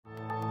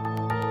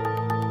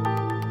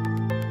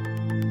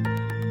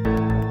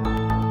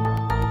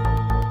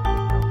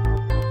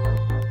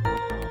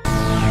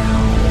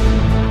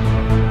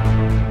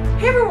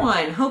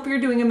everyone, hope you're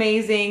doing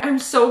amazing. I'm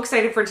so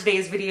excited for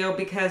today's video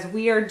because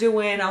we are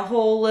doing a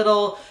whole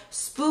little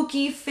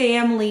spooky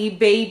family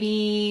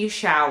baby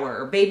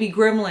shower, baby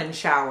gremlin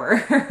shower,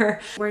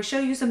 where I show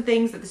you some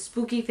things that the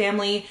spooky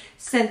family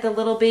sent the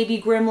little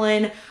baby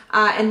gremlin.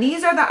 And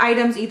these are the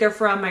items either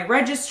from my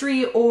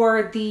registry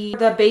or the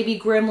baby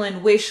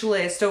gremlin wish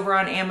list over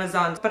on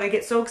Amazon. But I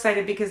get so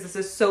excited because this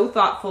is so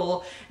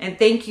thoughtful, and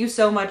thank you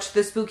so much,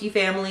 the spooky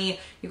family.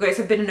 You guys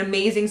have been an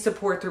amazing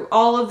support through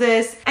all of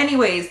this.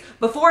 Anyways,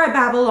 before I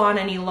babble on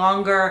any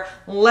longer,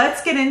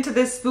 let's get into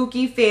this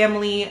spooky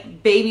family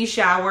baby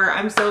shower.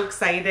 I'm so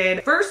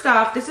excited. First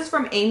off, this is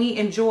from Amy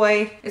and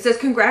Joy. It says,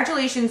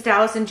 congratulations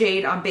Dallas and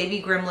Jade on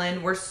baby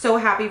gremlin. We're so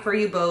happy for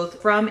you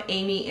both, from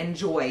Amy and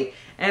Joy.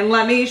 And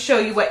let me show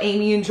you what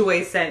Amy and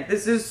Joy sent.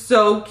 This is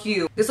so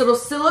cute. This little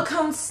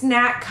silicone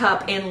snack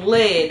cup and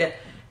lid,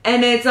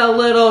 and it's a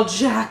little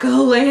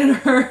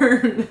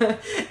jack-o'-lantern.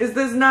 Is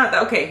this not?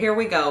 Okay, here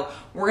we go.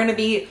 We're gonna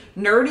be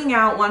nerding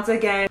out once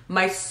again.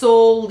 My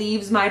soul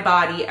leaves my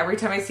body every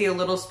time I see a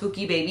little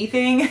spooky baby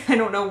thing. I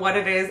don't know what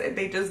it is.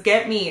 They just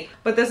get me.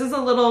 But this is a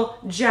little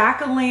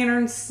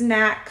jack-o'-lantern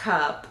snack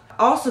cup.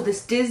 Also,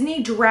 this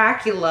Disney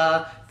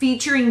Dracula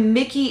featuring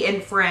Mickey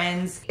and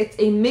Friends. It's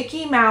a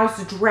Mickey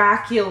Mouse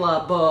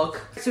Dracula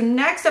book. So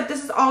next up,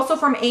 this is also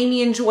from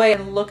Amy and Joy.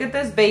 And look at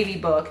this baby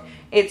book.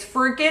 It's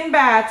freaking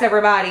bats,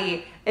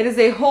 everybody. It is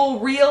a whole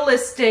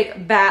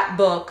realistic bat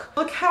book.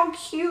 Look how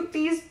cute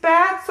these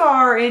bats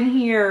are in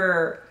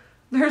here.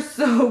 They're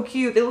so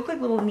cute. They look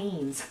like little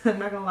knees, I'm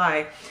not gonna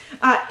lie.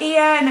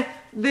 And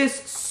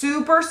this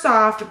super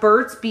soft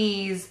Burt's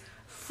Bees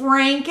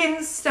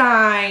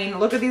Frankenstein.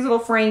 Look at these little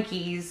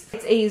Frankies.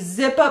 It's a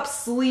zip up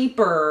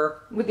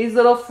sleeper with these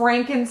little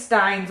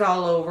Frankensteins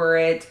all over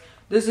it.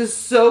 This is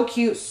so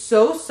cute,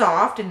 so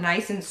soft and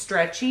nice and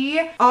stretchy.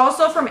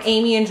 Also from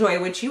Amy and Joy,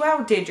 which you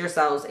outdid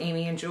yourselves,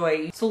 Amy and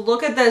Joy. So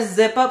look at the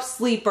zip up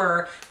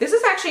sleeper. This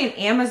is actually an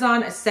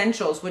Amazon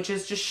Essentials, which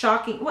is just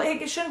shocking. Well,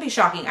 it shouldn't be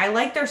shocking. I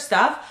like their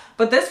stuff,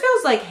 but this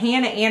feels like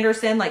Hannah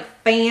Anderson, like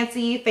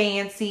fancy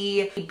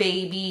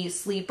baby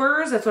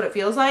sleepers. That's what it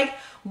feels like.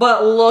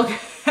 But look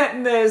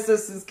at this.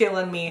 This is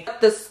killing me.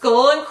 The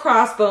skull and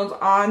crossbones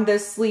on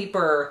this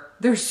sleeper.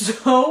 They're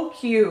so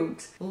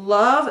cute.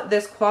 Love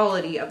this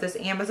quality of this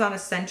Amazon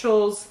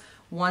Essentials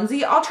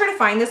onesie. I'll try to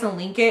find this and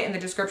link it in the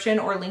description,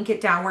 or link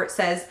it down where it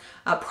says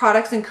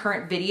products and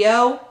current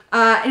video.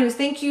 Anyways,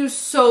 thank you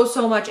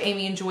so much,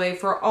 Amy and Joy,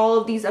 for all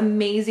of these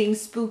amazing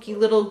spooky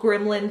little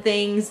gremlin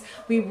things.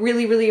 We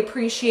really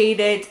appreciate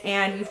it,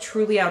 and you've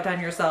truly outdone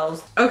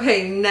yourselves.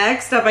 Okay,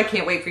 next up, I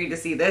can't wait for you to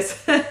see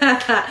this.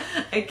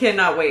 I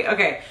cannot wait.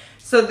 Okay,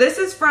 so this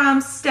is from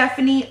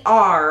Stephanie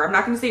R. I'm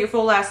not gonna say your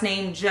full last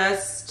name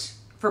just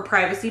for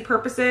privacy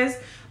purposes,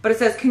 but it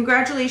says,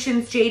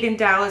 congratulations, Jade and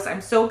Dallas.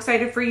 I'm so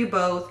excited for you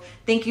both.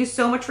 Thank you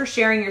so much for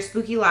sharing your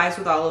spooky lives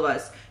with all of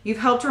us. You've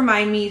helped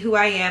remind me who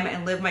I am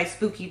and live my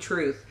spooky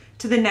truth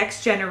to the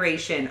next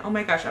generation. Oh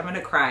my gosh, I'm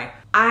gonna cry.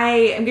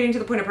 I am getting to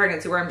the point of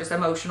pregnancy where I'm just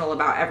emotional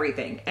about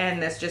everything.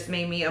 And this just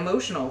made me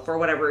emotional for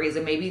whatever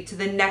reason. Maybe to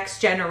the next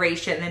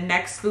generation, the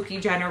next spooky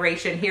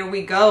generation. Here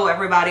we go,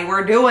 everybody,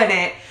 we're doing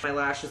it. My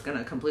lash is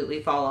gonna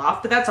completely fall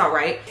off, but that's all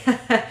right.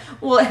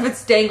 Well, if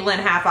it's dangling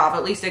half off,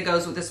 at least it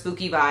goes with the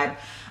spooky vibe.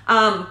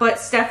 But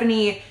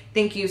Stephanie,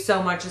 thank you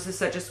so much. This is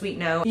such a sweet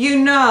note. You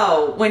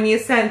know, when you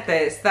sent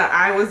this, that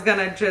I was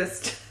gonna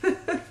just,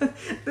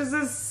 this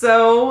is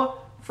so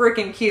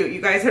freaking cute.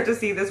 You guys have to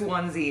see this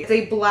onesie. It's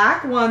a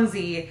black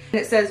onesie,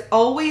 and it says,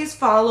 always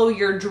follow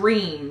your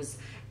dreams.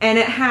 And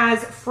it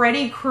has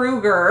Freddy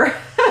Krueger,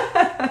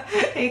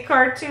 a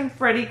cartoon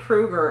Freddy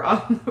Krueger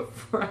on the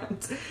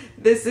front.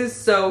 This is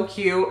so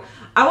cute.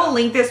 I will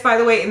link this, by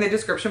the way, in the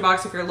description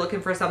box if you're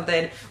looking for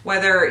something,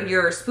 whether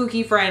your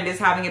spooky friend is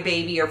having a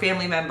baby or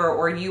family member,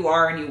 or you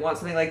are and you want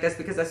something like this,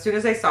 because as soon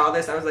as I saw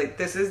this, I was like,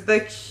 this is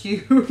the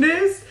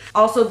cutest.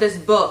 Also, this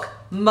book,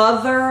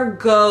 Mother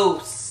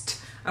Ghost.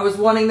 I was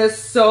wanting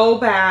this so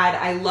bad.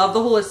 I love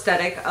the whole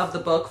aesthetic of the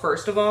book,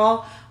 first of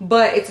all,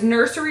 but it's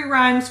nursery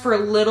rhymes for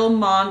little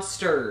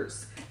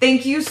monsters.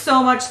 Thank you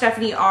so much,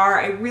 Stephanie R.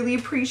 I really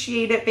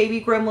appreciate it, baby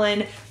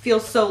gremlin.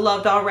 Feel so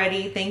loved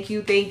already. Thank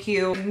you, thank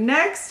you.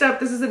 Next up,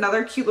 this is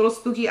another cute little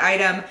spooky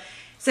item. It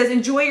says,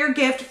 enjoy your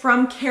gift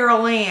from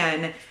Carol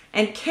Ann.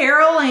 And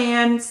Carol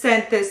Ann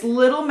sent this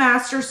Little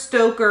Master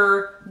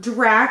Stoker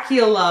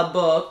Dracula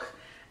book.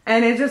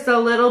 And it's just a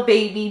little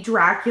baby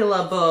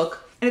Dracula book.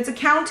 And it's a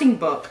counting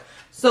book.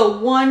 So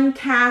 1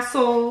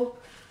 castle,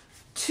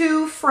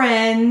 2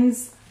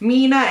 friends,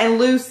 Mina and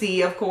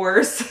Lucy, of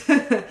course,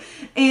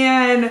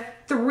 and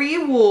 3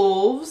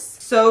 wolves.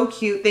 So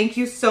cute. Thank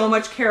you so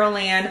much, Carol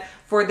Ann,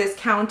 for this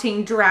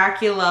Counting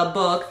Dracula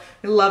book.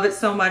 I love it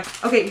so much.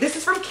 Okay, this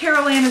is from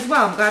Carol Ann as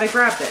well. I'm glad I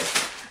grabbed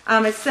this.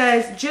 It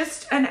says,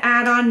 just an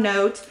add-on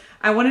note.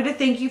 I wanted to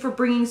thank you for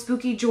bringing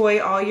spooky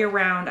joy all year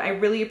round. I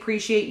really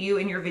appreciate you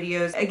and your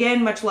videos.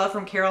 Again, much love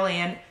from Carol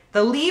Ann,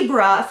 the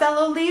Libra, a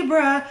fellow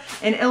Libra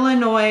in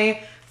Illinois.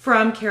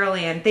 from Carol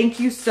Ann. Thank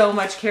you so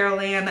much, Carol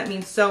Ann. That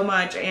means so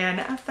much. And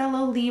a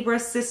fellow Libra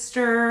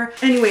sister.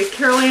 Anyways,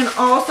 Carol Ann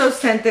also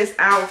sent this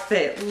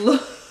outfit.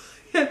 Look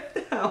at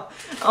that.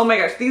 Oh my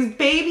gosh, these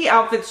baby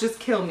outfits just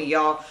kill me,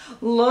 y'all.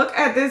 Look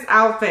at this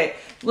outfit.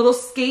 Little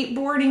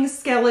skateboarding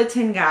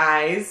skeleton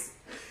guys.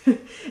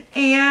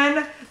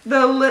 and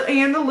the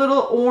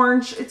little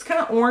orange, it's kind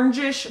of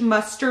orangish,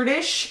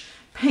 mustardish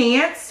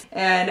pants,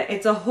 and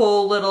it's a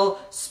whole little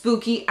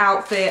spooky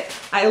outfit.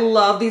 I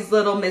love these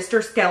little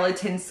Mr.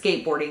 Skeleton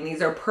skateboarding.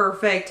 These are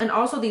perfect. And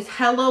also these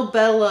Hello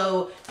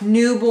Bello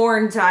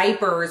newborn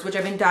diapers, which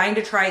I've been dying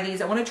to try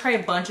these. I want to try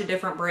a bunch of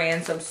different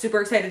brands, so I'm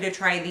super excited to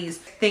try these.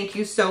 Thank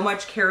you so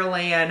much, Carol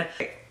Ann.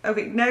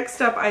 Okay,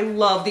 next up, I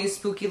love these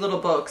spooky little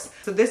books.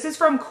 So this is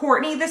from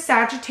Courtney the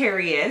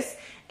Sagittarius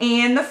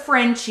and the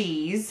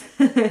Frenchies.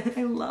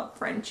 I love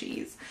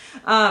Frenchies.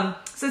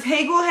 Says,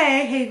 hey ghoul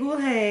hey, hey ghoul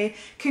hey.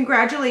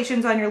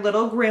 Congratulations on your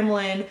little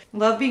gremlin.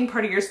 Love being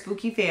part of your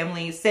spooky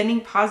family.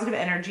 Sending positive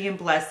energy and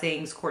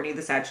blessings, Courtney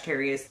the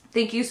Sagittarius.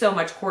 Thank you so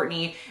much,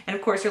 Courtney. And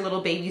of course, your little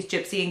babies,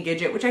 Gypsy and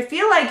Gidget, which I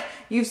feel like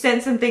you've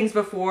sent some things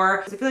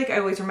before. I feel like I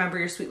always remember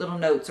your sweet little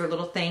notes or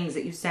little things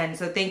that you send.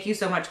 So thank you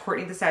so much,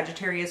 Courtney the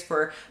Sagittarius,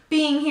 for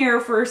being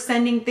here, for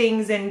sending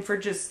things, and for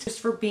just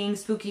for being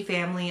spooky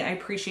family. I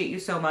appreciate you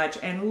so much.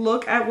 And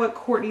look at what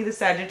Courtney the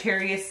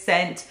Sagittarius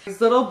sent.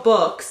 These little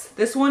books.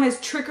 This one is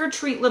Trick or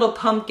Treat Little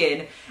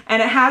Pumpkin,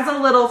 and it has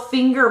a little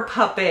finger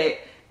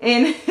puppet,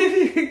 and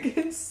if you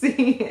can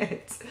see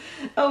it,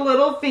 a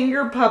little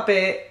finger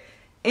puppet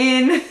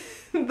in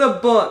the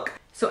book.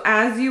 So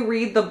as you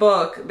read the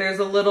book, there's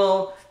a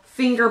little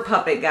finger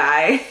puppet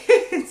guy.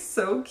 It's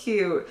so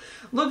cute.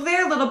 Look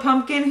there, little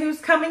pumpkin, who's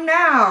coming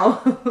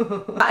now?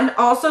 And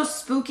also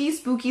spooky,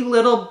 spooky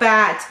little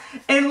bat.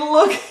 And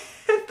look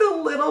at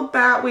the little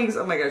bat wings.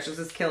 Oh my gosh, this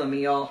is killing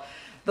me, y'all.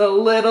 The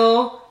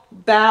little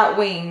bat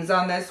wings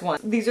on this one.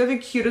 These are the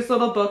cutest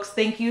little books.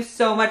 Thank you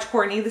so much,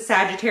 Courtney the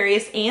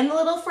Sagittarius and the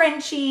little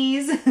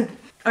Frenchies.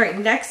 All right,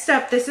 next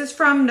up, this is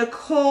from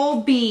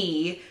Nicole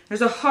B.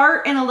 There's a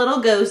heart and a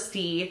little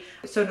ghosty.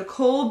 So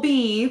Nicole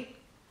B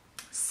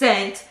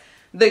sent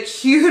the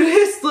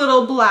cutest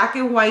little black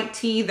and white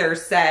teether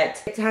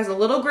set. It has a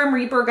little Grim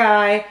Reaper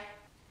guy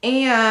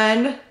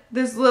and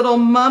this little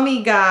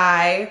mummy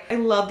guy. I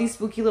love these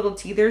spooky little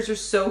teethers. They're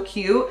so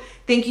cute.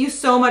 Thank you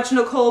so much,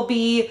 Nicole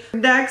B.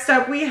 Next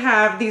up we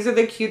have, these are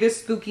the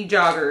cutest spooky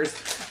joggers.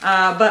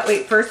 But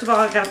wait, first of all,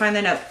 I gotta find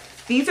the note.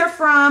 These are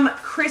from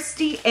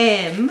Christy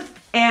M.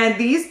 And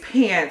these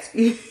pants,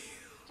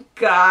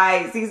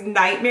 guys, these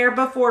Nightmare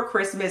Before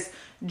Christmas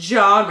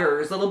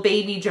joggers, little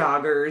baby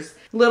joggers,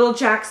 little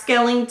Jack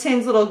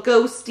Skellingtons, little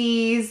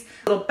ghosties,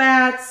 little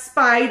bats,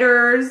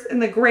 spiders in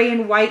the gray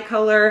and white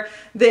color,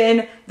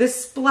 then the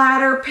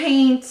splatter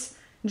paint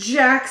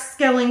Jack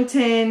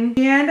Skellington,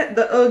 and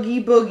the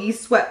Oogie Boogie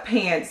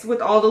sweatpants with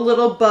all the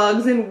little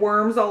bugs and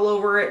worms all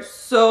over it.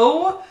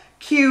 So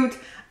cute.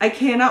 I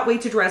cannot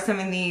wait to dress him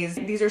in these.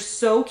 These are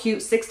so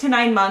cute, 6 to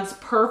 9 months,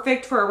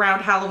 perfect for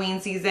around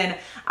Halloween season.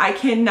 I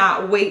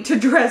cannot wait to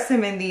dress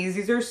him in these.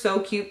 These are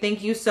so cute.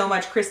 Thank you so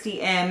much, Christy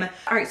M.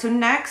 All right, so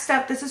next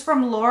up, this is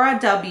from Laura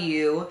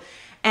W.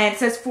 And it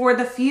says, for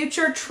the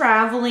future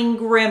traveling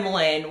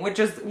gremlin, which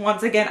is,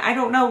 once again, I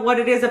don't know what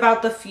it is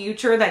about the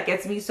future that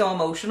gets me so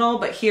emotional,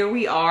 but here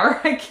we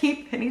are. I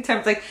keep, anytime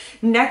it's like,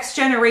 next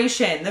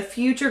generation, the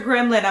future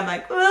gremlin, I'm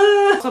like,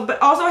 ugh. So,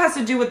 but also has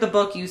to do with the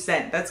book you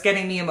sent. That's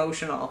getting me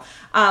emotional.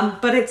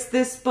 But it's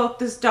this book,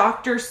 this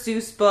Dr.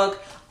 Seuss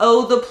book,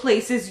 Oh, the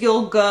Places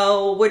You'll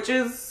Go, which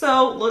is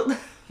so...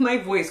 My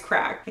voice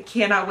cracked. I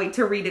cannot wait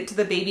to read it to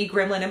the baby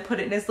gremlin and put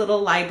it in his little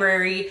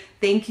library.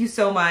 Thank you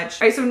so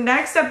much. All right, so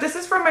next up, this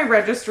is from my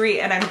registry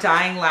and I'm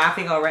dying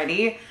laughing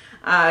already.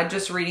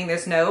 Just reading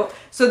this note.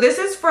 So this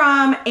is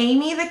from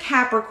Amy the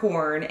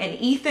Capricorn and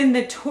Ethan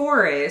the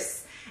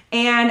Taurus.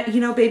 And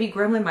you know, baby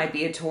gremlin might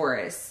be a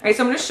Taurus. All right,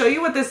 so I'm gonna show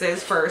you what this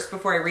is first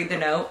before I read the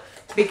note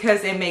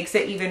because it makes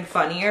it even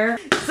funnier.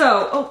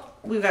 So, oh,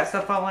 we've got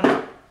stuff falling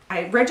out.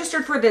 I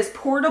registered for this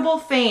portable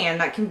fan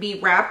that can be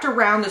wrapped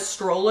around the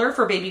stroller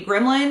for baby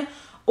gremlin,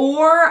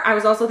 or I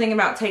was also thinking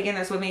about taking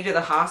this with me to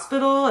the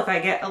hospital. If I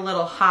get a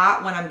little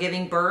hot when I'm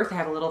giving birth, I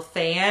have a little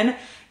fan.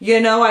 You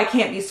know I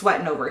can't be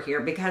sweating over here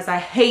because I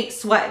hate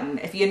sweating.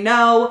 If you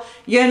know,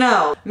 you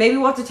know. Maybe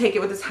we'll have to take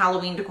it with this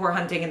Halloween decor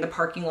hunting in the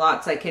parking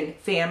lot so I can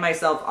fan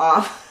myself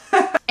off.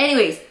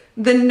 Anyways,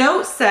 the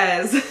note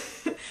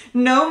says,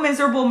 no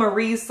miserable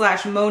Maries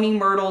 / moaning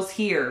Myrtles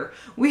here.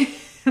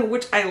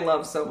 Which I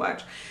love so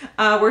much.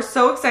 We're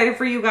so excited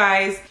for you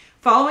guys.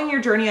 Following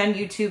your journey on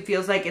YouTube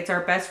feels like it's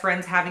our best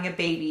friends having a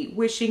baby.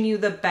 Wishing you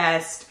the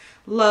best.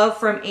 Love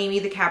from Amy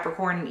the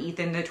Capricorn and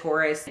Ethan the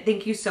Taurus.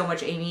 Thank you so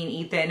much, Amy and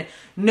Ethan.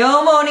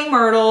 No moaning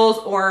Myrtles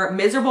or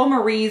miserable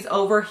Maries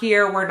over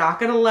here. We're not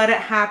gonna let it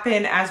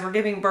happen as we're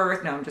giving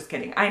birth. No, I'm just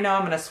kidding. I know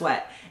I'm gonna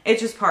sweat. It's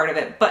just part of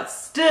it, but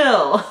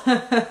still,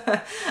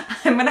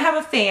 I'm gonna have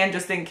a fan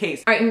just in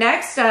case. All right,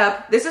 next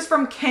up, this is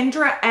from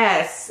Kendra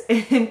S.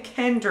 And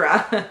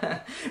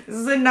Kendra, this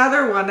is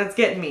another one that's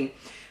getting me.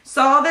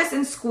 Saw this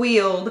and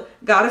squealed.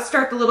 Gotta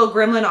start the little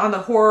gremlin on the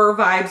horror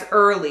vibes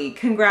early.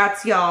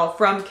 Congrats, y'all,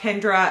 from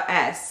Kendra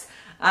S.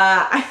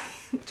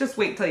 Just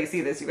wait till you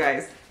see this, you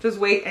guys. Just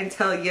wait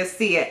until you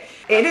see it.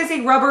 It is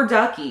a rubber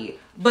ducky,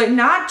 but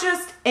not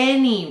just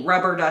any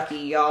rubber ducky,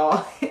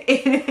 y'all.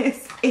 It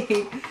is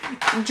a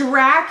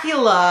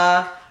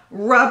Dracula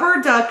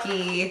rubber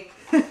ducky.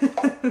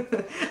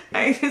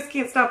 I just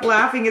can't stop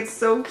laughing. It's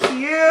so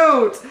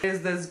cute. It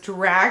is this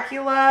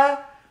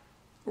Dracula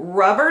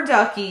rubber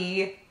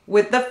ducky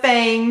with the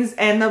fangs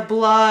and the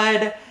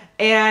blood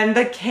and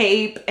the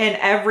cape and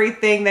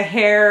everything, the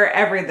hair,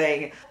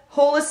 everything.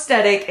 Whole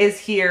aesthetic is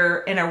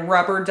here in a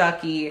rubber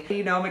ducky.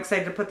 You know, I'm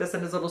excited to put this in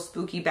his little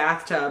spooky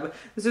bathtub.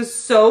 This is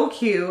so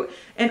cute.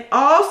 And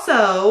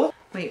also,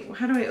 wait,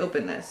 how do I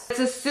open this? It's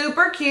a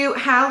super cute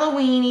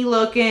Halloween-y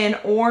looking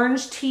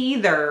orange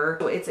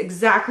teether. It's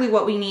exactly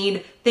what we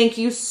need. Thank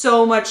you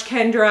so much,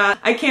 Kendra.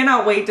 I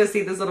cannot wait to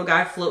see this little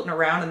guy floating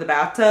around in the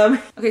bathtub.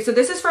 Okay, so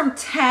this is from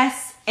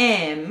Tess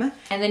M.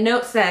 And the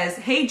note says,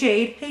 hey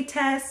Jade, hey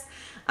Tess.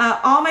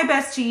 All my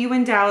best to you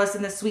and Dallas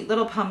and the sweet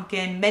little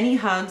pumpkin. Many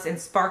hugs and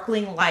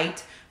sparkling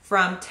light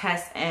from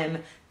Tess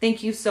M.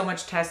 Thank you so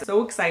much, Tess.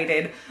 So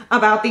excited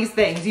about these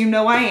things. You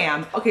know I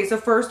am. Okay, so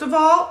first of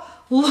all,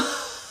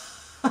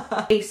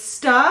 a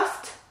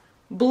stuffed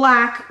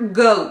black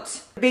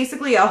goat.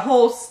 Basically a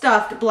whole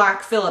stuffed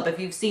Black Phillip, if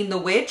you've seen The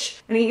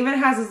Witch. And he even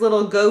has his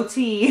little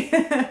goatee.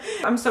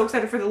 I'm so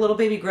excited for the little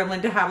baby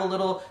gremlin to have a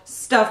little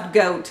stuffed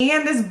goat.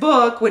 And this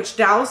book, which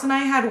Dallas and I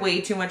had way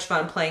too much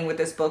fun playing with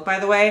this book, by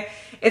the way.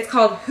 It's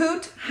called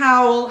Hoot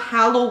Howl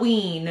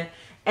Halloween.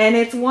 And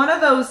it's one of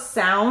those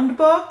sound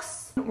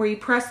books where you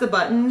press the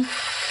button.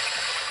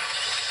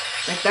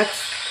 Like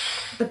that's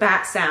the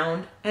bat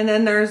sound. And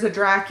then there's a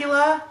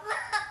Dracula.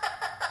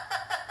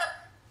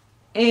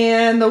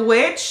 And the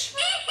witch.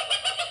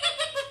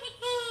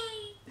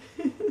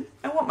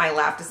 I want my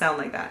laugh to sound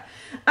like that.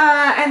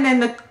 And then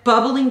the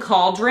bubbling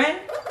cauldron.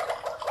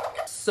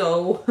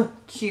 So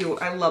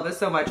cute. I love this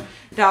so much.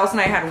 Dallas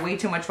and I had way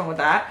too much fun with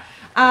that.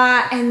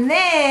 And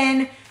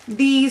then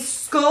these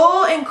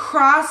skull and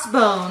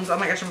crossbones. Oh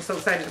my gosh, I'm so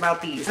excited about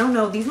these. I don't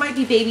know, these might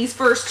be baby's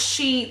first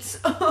sheets.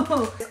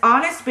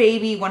 Honest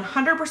Baby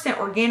 100%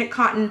 organic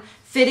cotton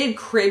fitted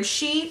crib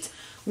sheet.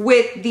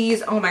 With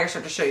these, oh my gosh, I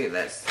have to show you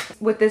this.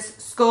 With this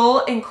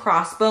skull and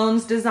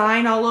crossbones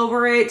design all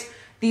over it.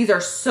 These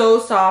are so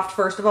soft,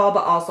 first of all,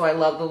 but also I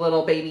love the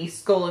little baby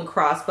skull and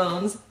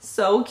crossbones.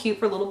 So cute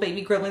for little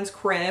baby gremlin's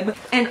crib.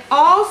 And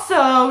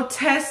also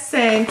Tess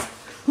sent,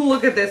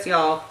 look at this,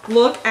 y'all.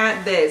 Look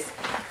at this.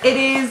 It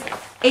is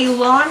a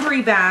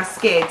laundry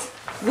basket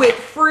with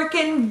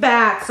freaking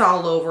bats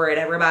all over it,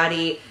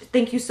 everybody.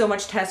 Thank you so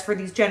much, Tess, for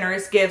these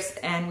generous gifts,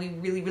 and we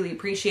really, really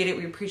appreciate it.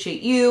 We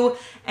appreciate you,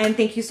 and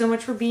thank you so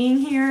much for being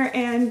here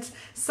and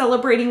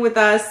celebrating with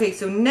us. Okay,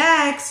 so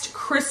next,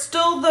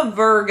 Crystal the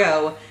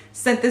Virgo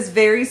sent this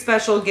very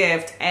special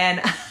gift,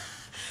 and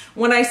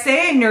when I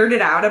say I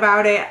nerded out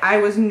about it, I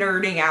was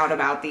nerding out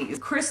about these.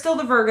 Crystal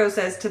the Virgo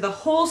says, to the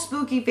whole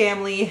spooky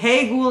family,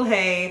 hey ghoul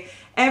hey,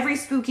 every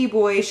spooky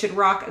boy should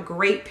rock a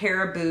great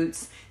pair of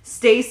boots.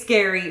 Stay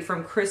scary,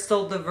 from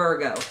Crystal the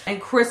Virgo.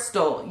 And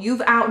Crystal,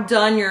 you've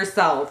outdone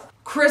yourself.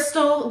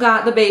 Crystal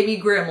got the baby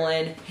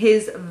gremlin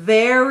his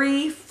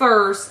very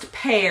first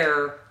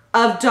pair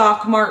of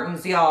Doc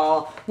Martens,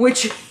 y'all,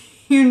 which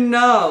you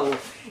know,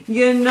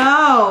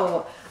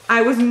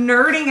 I was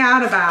nerding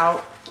out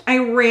about. I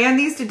ran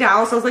these to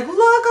Dallas. I was like, look,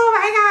 oh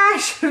my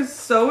gosh. I was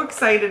so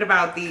excited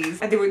about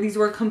these. And these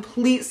were a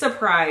complete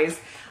surprise.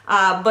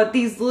 But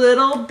these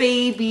little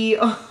baby,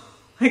 oh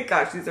my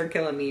gosh, these are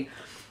killing me.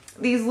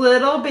 These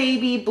little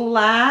baby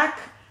black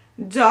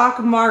Doc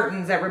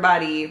Martens,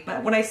 everybody.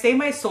 But when I say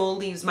my soul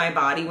leaves my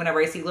body whenever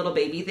I see little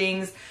baby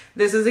things,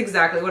 this is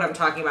exactly what I'm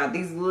talking about.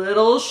 These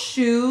little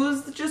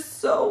shoes, just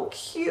so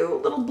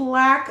cute. Little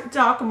black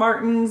Doc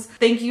Martens.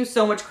 Thank you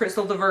so much,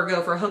 Crystal the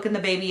Virgo, for hooking the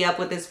baby up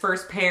with his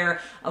first pair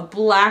of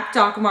black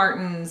Doc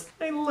Martens.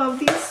 I love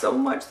these so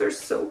much. They're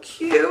so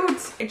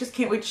cute. I just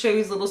can't wait to show you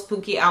these little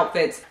spooky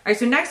outfits. All right,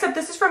 so next up,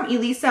 this is from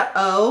Elisa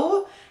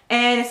O.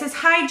 And it says,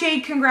 hi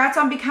Jade, congrats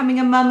on becoming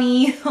a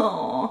mummy.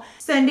 Aww.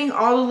 Sending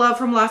all the love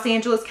from Los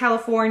Angeles,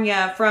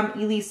 California, from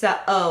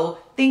Elisa O.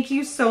 Thank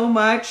you so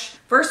much.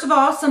 First of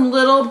all, some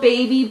little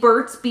baby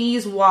Burt's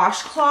Bees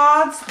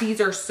washcloths.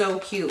 These are so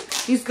cute.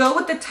 These go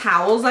with the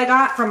towels I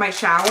got from my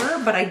shower,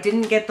 but I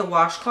didn't get the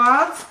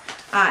washcloths.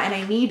 And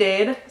I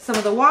needed some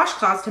of the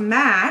washcloths to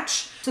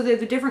match. So they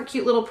have a different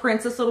cute little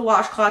prints. This little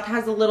washcloth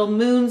has the little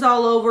moons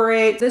all over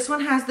it. This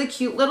one has the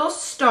cute little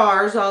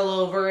stars all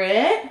over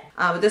it.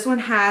 But this one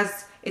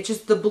has, it's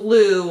just the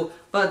blue,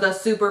 but the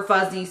super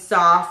fuzzy,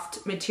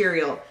 soft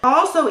material.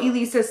 Also,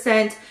 Elisa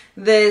sent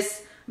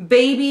this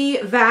baby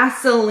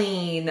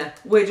Vaseline,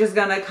 which is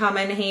gonna come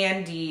in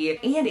handy.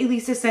 And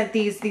Elisa sent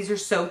these are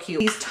so cute.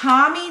 These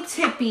Tommy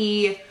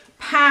Tippy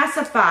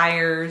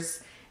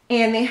pacifiers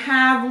and they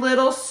have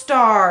little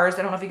stars.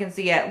 I don't know if you can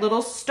see it.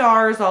 Little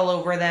stars all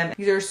over them.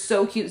 These are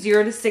so cute,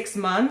 0 to 6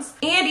 months.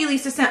 And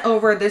Elisa sent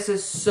over, this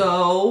is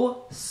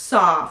so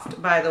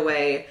soft, by the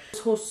way.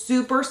 This whole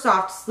super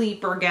soft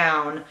sleeper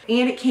gown.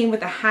 And it came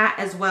with a hat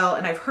as well.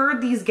 And I've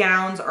heard these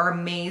gowns are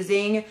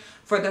amazing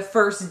for the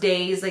first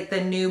days, like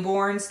the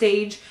newborn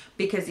stage,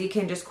 because you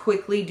can just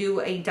quickly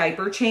do a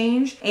diaper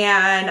change.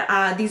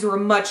 And these were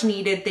much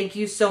needed. Thank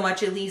you so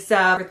much,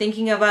 Elisa, for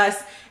thinking of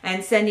us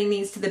and sending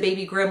these to the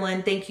baby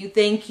gremlin. Thank you,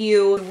 thank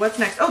you. What's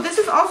next? Oh, this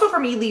is also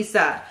from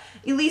Elisa.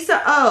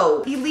 Elisa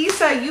O.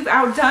 Elisa, you've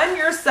outdone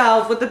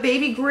yourself with the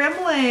baby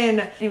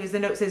gremlin. Anyways, the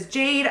note says,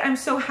 Jade, I'm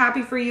so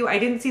happy for you. I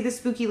didn't see the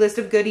spooky list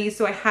of goodies,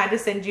 so I had to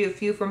send you a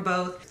few from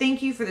both.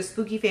 Thank you for the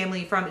spooky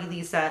family from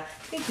Elisa.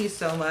 Thank you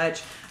so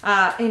much.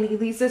 And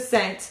Elisa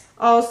sent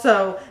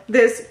also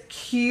this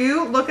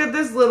cute, look at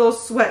this little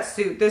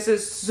sweatsuit. This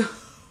is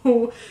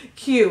so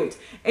cute.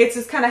 It's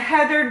this kind of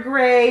heathered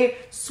gray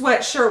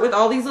sweatshirt with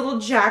all these little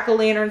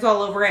jack-o'-lanterns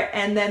all over it,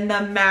 and then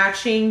the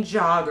matching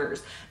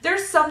joggers.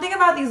 There's something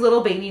about these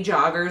little baby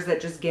joggers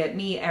that just get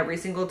me every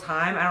single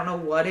time. I don't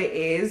know what it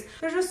is.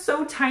 They're just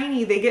so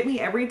tiny. They get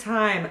me every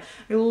time.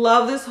 I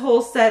love this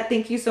whole set.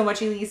 Thank you so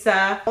much,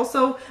 Elisa.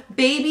 Also,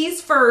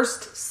 Baby's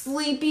First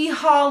Sleepy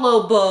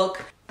Hollow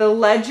book. The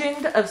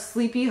Legend of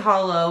Sleepy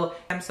Hollow.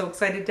 I'm so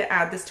excited to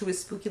add this to his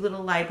spooky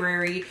little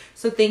library.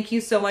 So thank you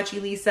so much,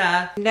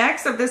 Elisa.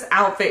 Next up, this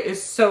outfit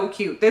is so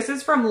cute. This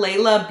is from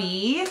Layla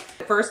B.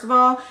 First of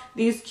all,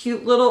 these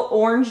cute little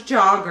orange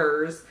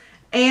joggers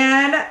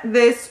and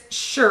this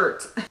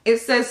shirt. It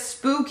says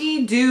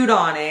Spooky Dude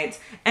on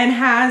it and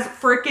has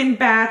frickin'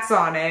 bats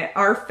on it,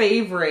 our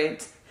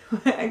favorite.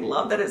 I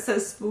love that it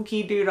says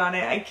Spooky Dude on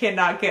it. I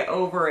cannot get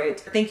over it.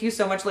 Thank you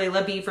so much,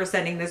 Layla B, for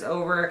sending this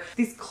over.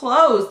 These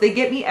clothes, they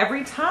get me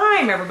every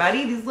time,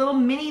 everybody. These little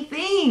mini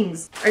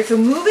things. All right, so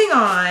moving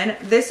on.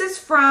 This is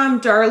from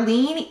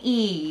Darlene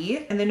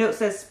E. And the note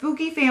says,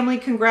 Spooky family,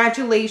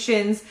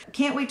 congratulations.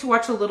 Can't wait to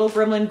watch the little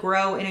gremlin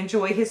grow and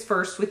enjoy his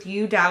first with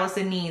you, Dallas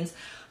and Neens.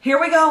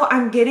 Here we go.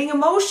 I'm getting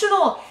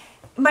emotional.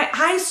 My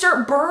eyes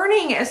start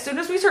burning as soon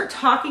as we start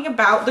talking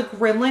about the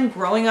gremlin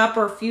growing up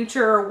or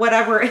future or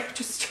whatever. It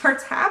just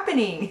starts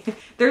happening.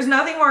 There's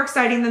nothing more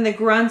exciting than the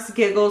grunts,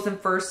 giggles, and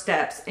first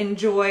steps.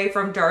 Enjoy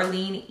from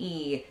Darlene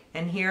E.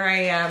 And here I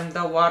am,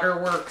 the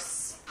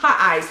waterworks. Hot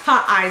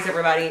eyes,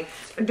 everybody.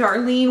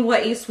 Darlene,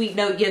 what a sweet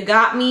note. You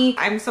got me.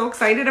 I'm so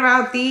excited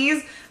about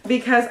these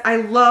because I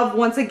love,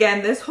 once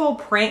again, this whole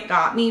print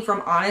got me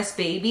from Honest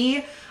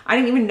Baby. I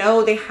didn't even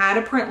know they had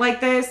a print like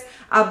this,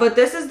 but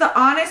this is the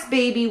Honest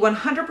Baby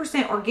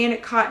 100%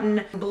 organic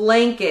cotton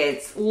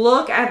blankets.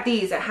 Look at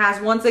these. It has,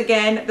 once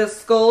again, the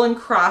skull and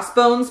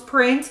crossbones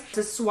print. It's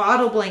a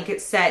swaddle blanket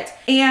set,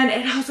 and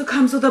it also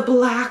comes with a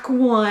black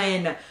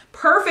one.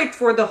 Perfect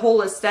for the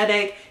whole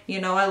aesthetic. You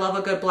know, I love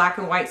a good black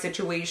and white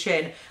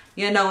situation.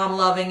 You know, I'm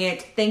loving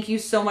it. Thank you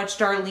so much,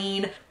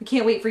 Darlene. We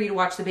can't wait for you to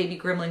watch the baby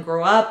gremlin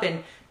grow up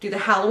and do the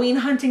Halloween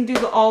hunting,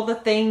 do all the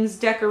things,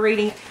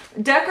 decorating.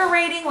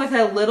 Decorating with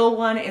a little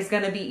one is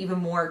gonna be even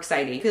more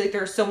exciting. I feel like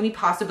there are so many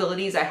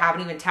possibilities I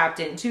haven't even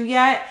tapped into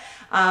yet.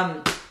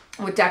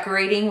 With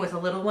decorating with a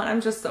little one,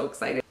 I'm just so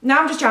excited. Now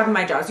I'm just dropping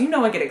my jaws. You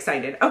know I get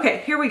excited.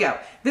 Okay, here we go.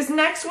 This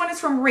next one is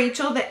from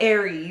Rachel the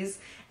Aries.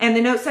 And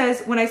the note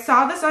says, when I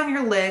saw this on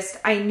your list,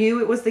 I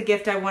knew it was the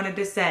gift I wanted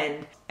to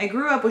send. I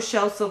grew up with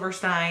Shel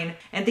Silverstein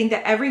and think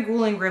that every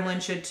ghoul and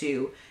gremlin should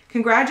too.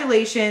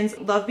 Congratulations.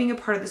 Love being a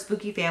part of the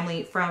spooky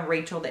family, from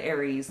Rachel the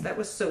Aries. That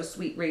was so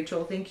sweet,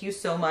 Rachel. Thank you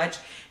so much.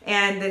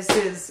 And this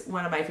is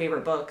one of my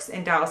favorite books.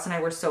 And Dallas and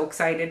I were so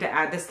excited to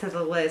add this to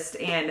the list.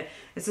 And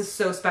this is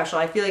so special.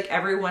 I feel like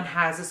everyone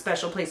has a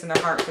special place in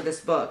their heart for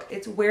this book.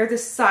 It's Where the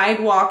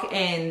Sidewalk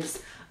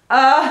Ends.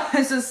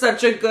 This is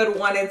such a good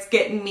one. It's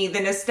getting me.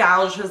 The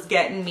nostalgia's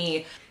getting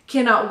me.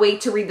 Cannot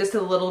wait to read this to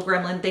the little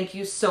gremlin. Thank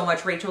you so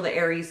much, Rachel the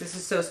Aries. This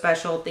is so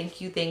special. Thank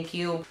you, thank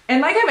you.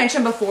 And like I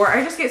mentioned before,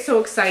 I just get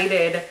so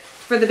excited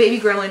for the baby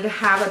gremlin to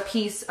have a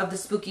piece of the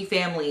spooky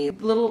family.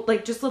 Little,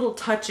 like just little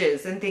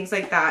touches and things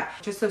like that.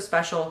 Just so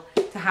special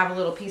to have a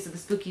little piece of the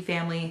spooky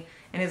family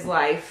in his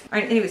life. All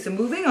right, anyway, so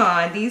moving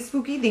on. These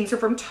spooky things are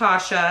from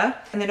Tasha.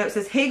 And the note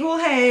says, hey ghoul,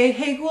 hey,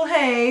 hey ghoul,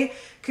 hey.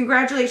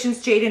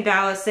 Congratulations, Jade and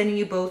Dallas. Sending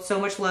you both so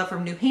much love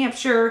from New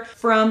Hampshire,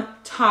 from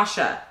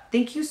Tasha.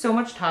 Thank you so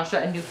much,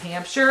 Tasha in New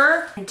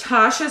Hampshire. And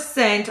Tasha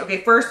sent,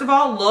 okay, first of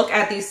all, look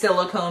at these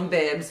silicone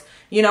bibs.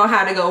 You know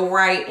how to go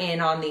right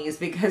in on these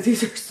because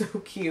these are so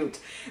cute.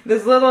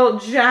 This little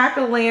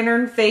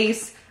jack-o'-lantern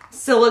face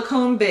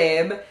silicone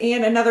bib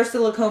and another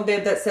silicone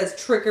bib that says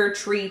trick or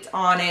treat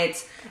on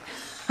it.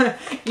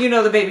 You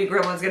know the baby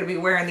gremlin's gonna be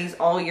wearing these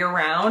all year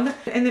round.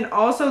 And then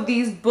also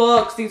these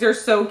books, these are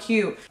so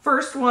cute.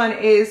 First one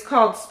is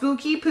called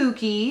Spooky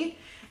Pooky.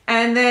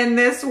 And then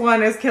this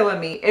one is killing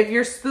me. If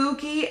you're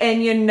spooky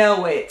and you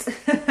know it.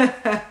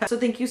 So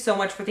thank you so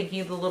much for thinking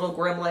of the little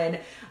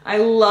gremlin. I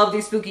love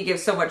these spooky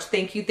gifts so much.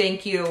 Thank you,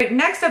 thank you. Right,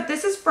 next up,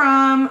 this is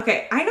from,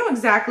 okay, I know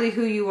exactly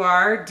who you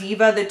are,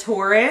 Diva the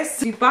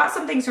Taurus. You bought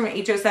some things from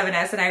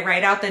HO7S and I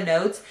write out the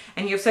notes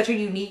and you have such a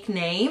unique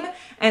name.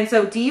 And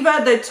so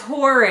Diva the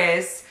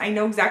Taurus, I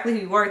know exactly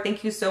who you are.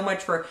 Thank you so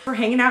much for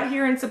hanging out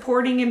here and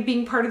supporting and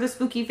being part of the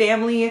spooky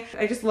family.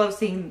 I just love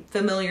seeing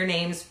familiar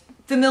names,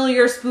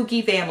 familiar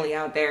spooky family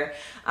out there.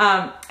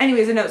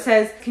 Anyways, a note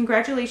says,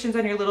 congratulations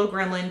on your little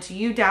gremlin to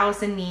you,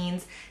 Dallas and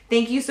Neens.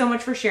 Thank you so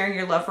much for sharing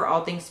your love for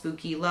all things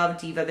spooky. Love,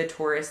 Diva the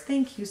Taurus.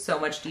 Thank you so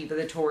much, Diva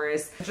the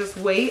Taurus. Just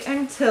wait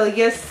until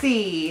you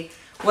see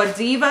what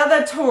Diva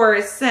the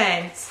Taurus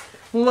sent.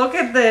 Look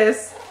at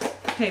this.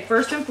 Okay,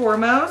 first and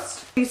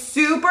foremost, these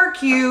super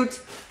cute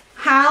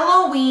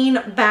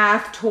Halloween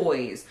bath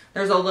toys.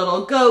 There's a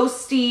little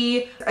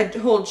ghosty, a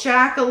whole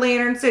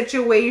jack-o'-lantern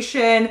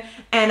situation,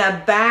 and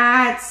a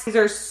bat. These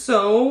are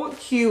so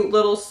cute,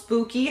 little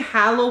spooky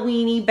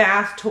Halloween-y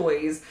bath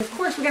toys. Of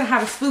course, we gotta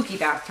have a spooky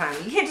bath time.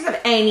 You can't just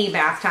have any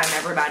bath time,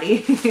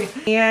 everybody.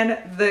 And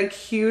the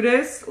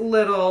cutest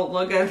little,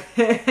 look at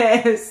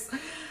this,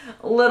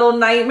 little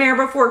Nightmare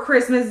Before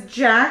Christmas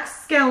Jack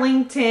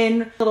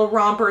Skellington little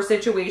romper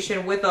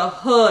situation with a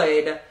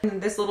hood.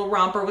 And this little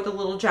romper with the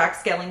little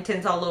Jack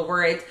Skellingtons all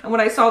over it. And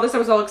when I saw this, I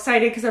was all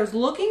excited because I was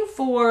looking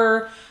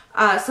for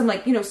some,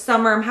 like, you know,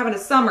 summer. I'm having a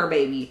summer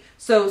baby.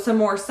 So some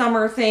more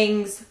summer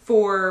things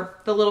for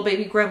the little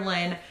baby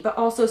gremlin, but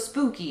also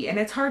spooky. And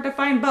it's hard to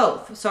find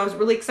both. So I was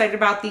really excited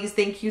about these.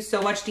 Thank you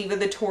so much, Diva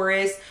the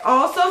Taurus.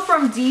 Also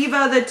from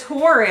Diva the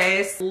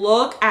Taurus,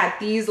 look at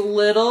these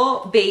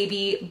little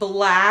baby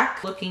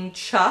black looking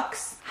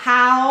Chucks.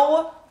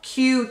 How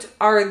cute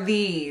are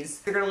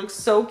these? They're gonna look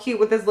so cute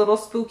with this little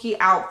spooky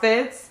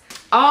outfits.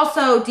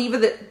 Also, Diva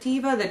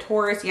the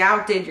Taurus, you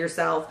outdid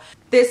yourself.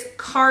 This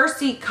car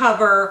seat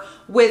cover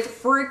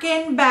with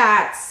freaking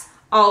bats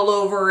all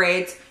over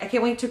it. I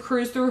can't wait to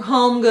cruise through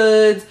Home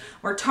Goods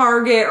or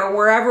Target or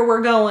wherever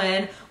we're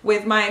going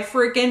with my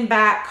freaking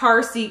bat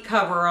car seat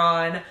cover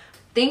on.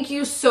 Thank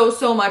you so,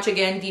 so much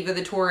again, Diva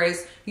the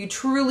Taurus. You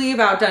truly have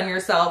outdone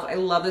yourself. I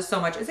love this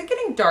so much. Is it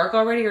getting dark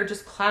already or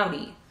just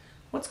cloudy?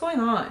 What's going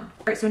on?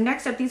 All right, so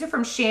next up, these are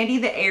from Shandy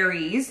the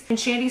Aries. And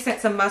Shandy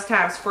sent some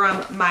must-haves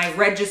from my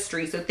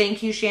registry. So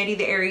thank you, Shandy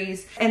the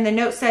Aries. And the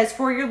note says,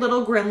 for your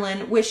little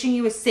gremlin, wishing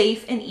you a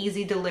safe and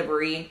easy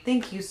delivery.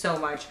 Thank you so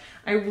much.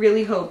 I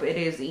really hope it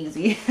is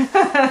easy.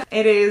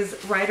 It is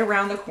right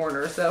around the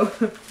corner, so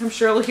I'm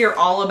sure we'll hear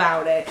all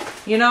about it.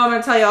 You know, I'm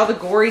gonna tell you all the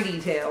gory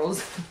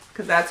details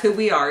because that's who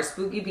we are,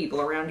 spooky people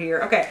around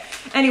here. Okay,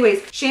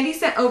 anyways, Shandy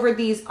sent over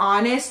these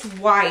Honest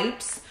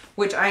wipes,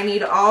 which I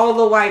need all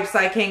the wipes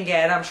I can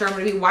get. I'm sure I'm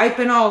gonna be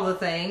wiping all the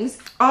things.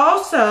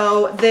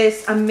 Also,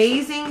 this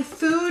amazing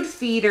food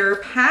feeder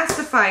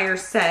pacifier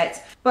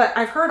set. But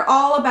I've heard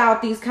all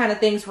about these kind of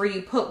things where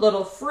you put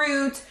little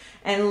fruit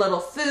and little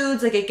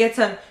foods, like it gets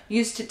them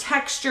used to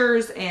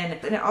textures, and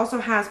it also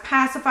has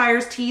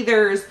pacifiers,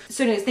 teethers.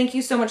 So anyways, thank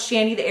you so much,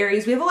 Shandy the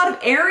Aries. We have a lot of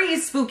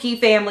Aries spooky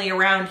family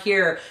around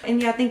here.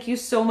 And yeah, thank you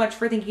so much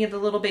for thinking of the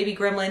little baby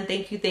gremlin.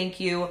 Thank you, thank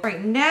you. All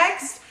right,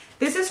 next,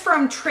 this is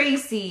from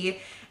Tracy.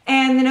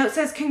 And the note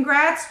says,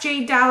 congrats,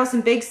 Jade, Dallas,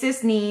 and Big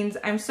Sis Neens.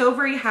 I'm so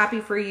very happy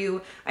for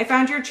you. I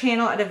found your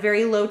channel at a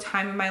very low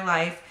time in my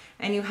life,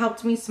 and you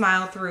helped me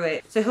smile through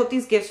it. So I hope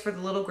these gifts for the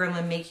little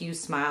gremlin make you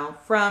smile.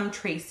 From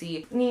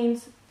Tracy.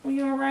 Neens, are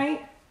you all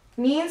right?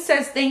 Neens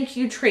says, thank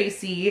you,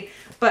 Tracy.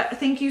 But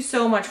thank you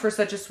so much for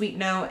such a sweet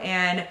note.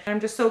 And I'm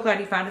just so glad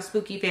you found a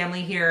spooky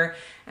family here.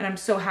 And I'm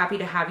so happy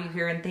to have you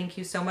here. And thank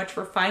you so much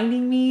for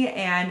finding me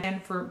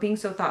and for being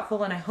so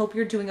thoughtful. And I hope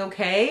you're doing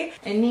okay.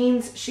 And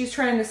Neens, she's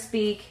trying to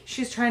speak.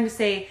 She's trying to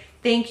say,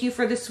 thank you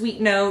for the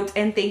sweet note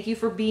and thank you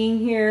for being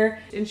here.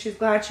 And she's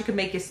glad she could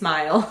make you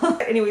smile.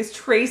 Anyways,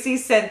 Tracy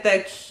sent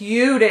the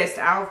cutest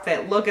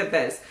outfit. Look at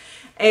this.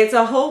 It's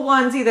a whole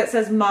onesie that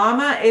says,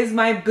 Mama is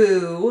my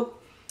boo.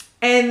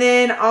 And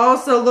then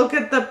also look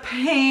at the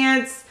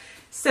pants.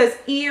 Says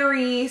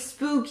eerie,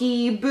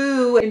 spooky,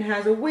 boo. And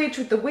has a witch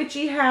with the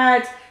witchy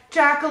hat,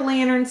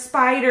 jack-o'-lantern,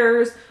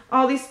 spiders,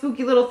 all these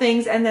spooky little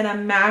things, and then a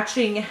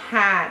matching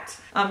hat.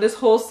 This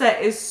whole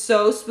set is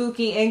so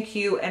spooky and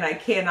cute, and I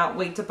cannot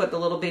wait to put the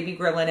little baby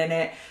gremlin in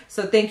it.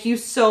 So thank you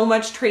so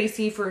much,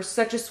 Tracy, for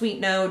such a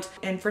sweet note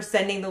and for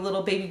sending the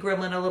little baby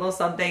gremlin a little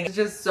something. It's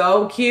just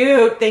so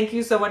cute. Thank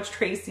you so much,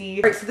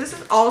 Tracy. All right, so this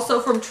is also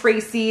from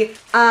Tracy.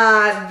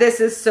 This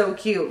is so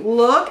cute.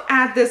 Look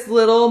at this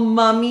little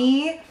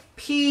mummy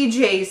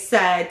PJ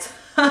set.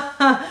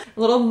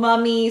 Little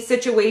mummy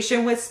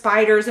situation with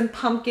spiders and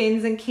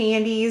pumpkins and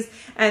candies,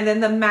 and then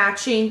the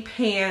matching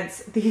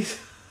pants. These,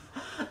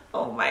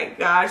 oh my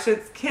gosh,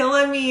 it's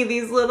killing me.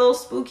 These little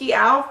spooky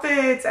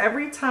outfits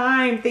every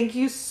time. Thank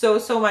you so,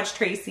 so much,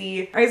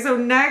 Tracy. All right, so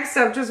next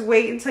up, just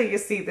wait until you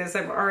see this.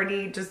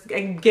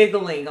 I'm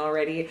giggling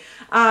already.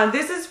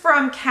 This is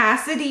from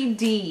Cassidy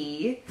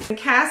D. And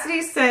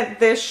Cassidy sent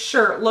this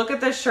shirt. Look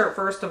at this shirt,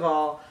 first of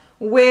all.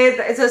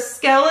 it's a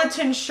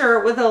skeleton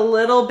shirt with a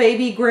little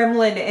baby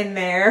gremlin in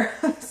there.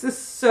 This is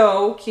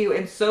so cute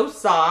and so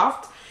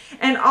soft.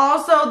 And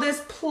also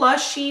this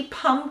plushy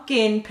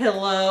pumpkin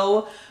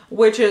pillow,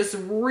 which is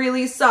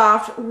really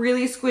soft,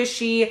 really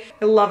squishy.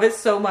 I love it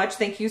so much.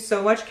 Thank you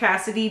so much,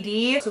 Cassidy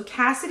D. So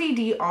Cassidy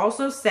D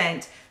also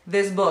sent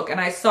this book, and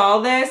I saw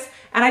this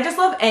and I just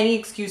love any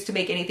excuse to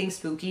make anything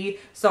spooky.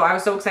 So I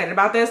was so excited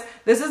about this.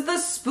 This is the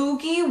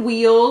Spooky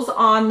Wheels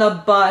on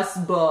the Bus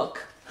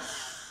book.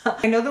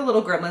 I know the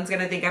little gremlin's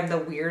gonna think I'm the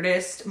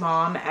weirdest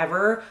mom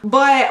ever,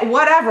 but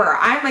whatever.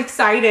 I'm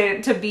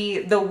excited to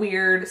be the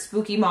weird,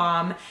 spooky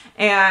mom.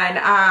 And,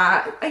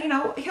 you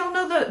know, he'll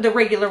know the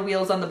regular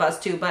wheels on the bus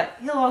too, but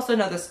he'll also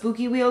know the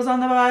spooky wheels on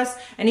the bus,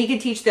 and he can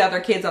teach the other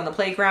kids on the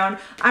playground.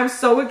 I'm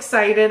so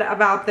excited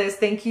about this.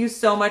 Thank you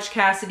so much,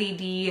 Cassidy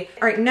D.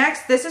 All right,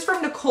 next, this is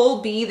from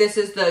Nicole B. This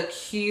is the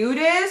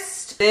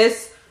cutest.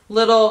 This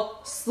little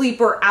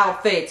sleeper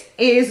outfit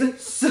is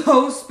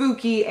so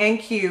spooky and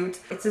cute.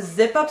 It's a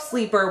zip up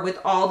sleeper with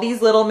all these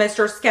little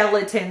Mr.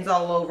 Skeletons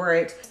all over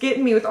it. It's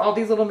getting me with all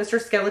these little Mr.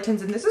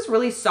 Skeletons, and this is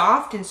really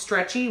soft and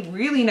stretchy,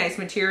 really nice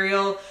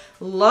material.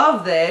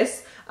 Love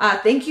this.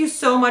 Thank you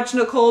so much,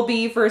 Nicole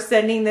B, for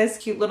sending this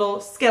cute little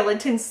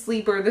skeleton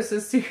sleeper. This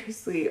is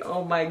seriously,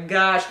 oh my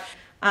gosh.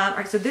 All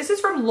right, so this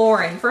is from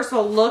Lauren. First of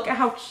all, look at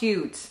how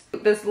cute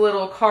this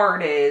little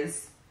card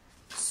is.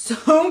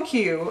 So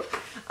cute.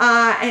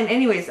 And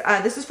anyways,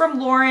 this is from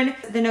Lauren.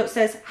 The note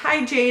says,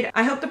 "Hi Jade,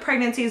 I hope the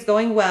pregnancy is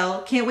going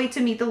well. Can't wait to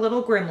meet the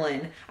little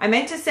gremlin. I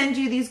meant to send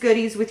you these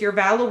goodies with your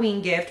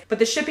Halloween gift, but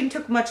the shipping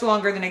took much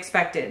longer than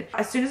expected.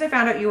 As soon as I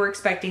found out you were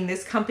expecting,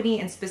 this company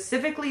and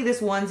specifically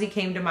this onesie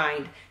came to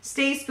mind.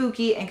 Stay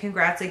spooky and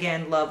congrats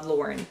again. Love,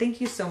 Lauren."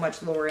 Thank you so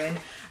much, Lauren.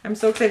 I'm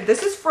so excited.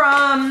 This is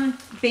from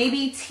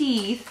Baby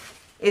Teeth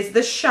is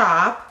the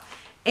shop,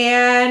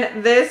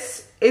 and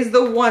this is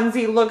the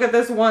onesie. Look at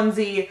this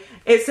onesie.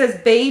 It says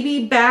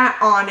Baby Bat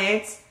on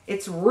it.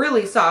 It's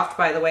really soft,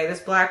 by the way, this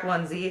black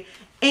onesie.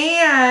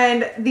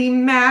 And the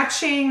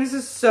matching, this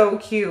is so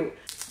cute.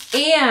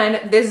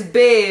 And this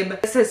bib,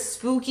 it says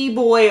Spooky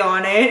Boy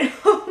on it.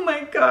 Oh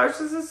my gosh,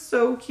 this is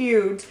so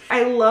cute.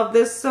 I love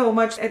this so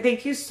much. And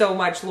thank you so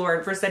much,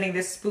 Lauren, for sending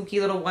this spooky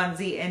little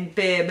onesie and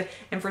bib,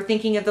 and for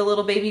thinking of the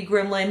little baby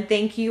gremlin.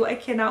 Thank you. I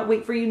cannot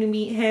wait for you to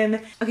meet him.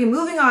 Okay,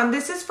 moving on.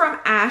 This is from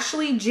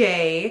Ashley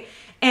J.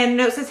 And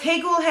the note says,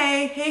 "Hey Ghoul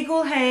Hey, hey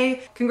Ghoul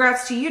Hey.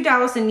 Congrats to you,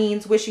 Dallas and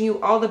Neens. Wishing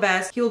you all the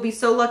best. He will be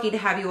so lucky to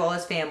have you all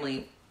as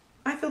family."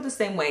 I feel the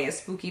same way as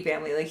Spooky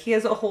Family. Like, he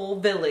has a whole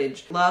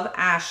village. Love,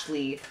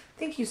 Ashley.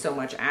 Thank you so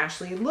much,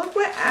 Ashley. Look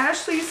what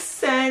Ashley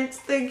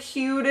sent. The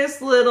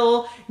cutest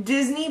little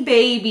Disney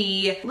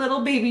baby.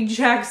 Little baby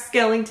Jack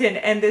Skellington.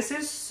 And this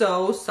is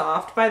so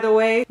soft, by the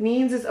way.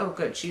 Neens is, oh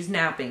good, she's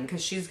napping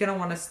because she's going to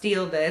want to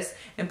steal this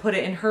and put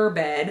it in her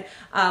bed.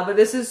 But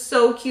this is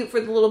so cute for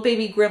the little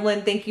baby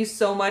gremlin. Thank you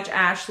so much,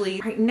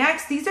 Ashley. All right,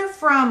 next, these are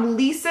from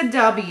Lisa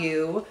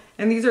W.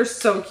 And these are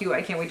so cute.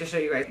 I can't wait to show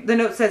you guys. The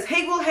note says,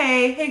 "Hey Ghoul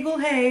Hey, hey Ghoul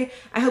Hey.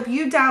 I hope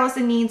you, Dallas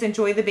and Neens,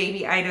 enjoy the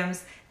baby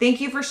items. Thank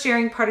you for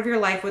sharing part of your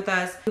life with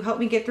us. You helped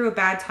me get through a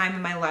bad time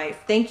in my life.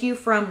 Thank you,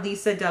 from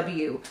Lisa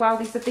W." Wow,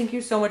 Lisa, thank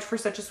you so much for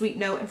such a sweet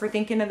note and for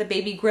thinking of the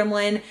baby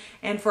gremlin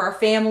and for our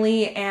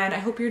family. And I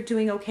hope you're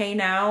doing okay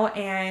now,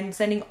 and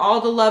sending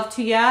all the love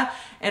to you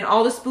and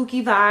all the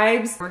spooky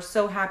vibes. We're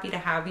so happy to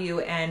have you,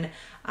 and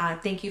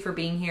thank you for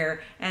being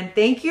here. And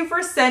thank you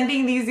for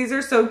sending these. These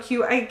are so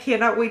cute. I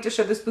cannot wait to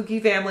show the spooky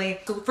family.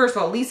 So first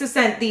of all, Lisa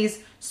sent these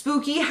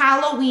spooky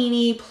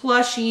Halloweeny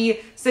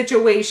plushy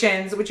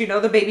situations, which you know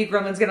the baby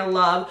gremlin's gonna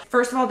love.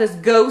 First of all, this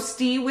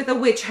ghosty with a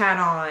witch hat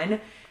on.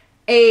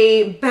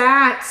 A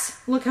bat.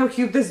 Look how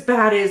cute this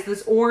bat is.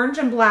 This orange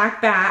and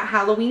black bat,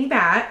 Halloweeny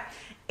bat.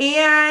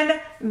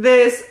 And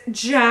this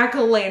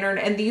jack-o'-lantern,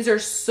 and these are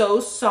so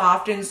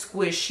soft and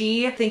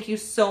squishy. Thank you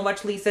so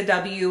much, Lisa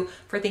W,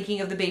 for thinking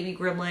of the baby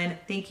gremlin.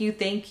 Thank you,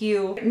 thank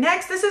you.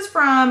 Next, this is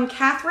from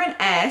Catherine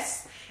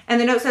S. And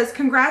the note says,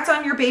 "Congrats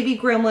on your baby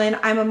gremlin.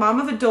 I'm a mom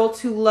of adults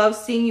who loves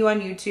seeing you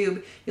on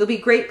YouTube. You'll be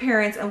great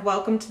parents, and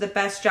welcome to the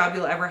best job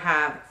you'll ever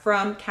have."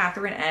 From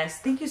Catherine S.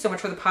 Thank you so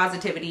much for the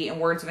positivity and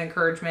words of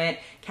encouragement,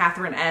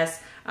 Catherine S.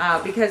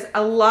 Because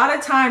a lot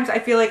of times I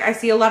feel like I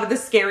see a lot of the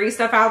scary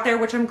stuff out there,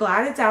 which I'm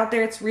glad it's out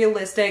there. It's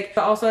realistic.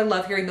 But also I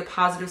love hearing the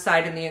positive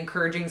side and the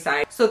encouraging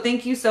side. So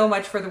thank you so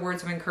much for the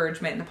words of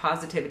encouragement and the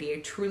positivity. I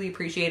truly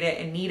appreciate it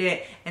and need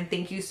it. And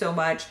thank you so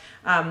much.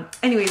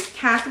 Anyways,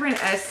 Catherine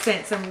S.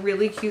 sent some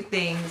really cute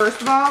things.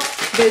 First of all,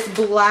 this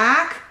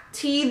black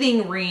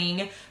teething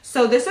ring.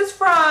 So this is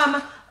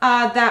from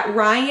that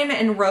Ryan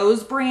and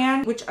Rose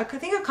brand, which I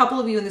think a couple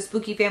of you in the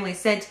spooky family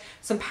sent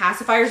some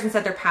pacifiers and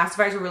said their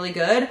pacifiers are really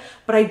good,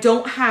 but I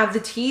don't have the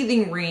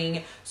teething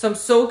ring. So I'm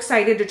so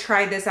excited to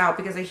try this out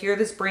because I hear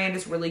this brand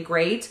is really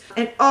great.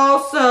 And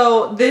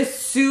also this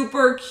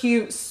super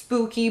cute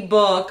spooky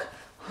book.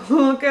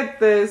 Look at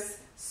this.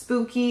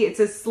 Spooky. It's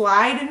a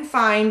slide and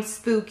find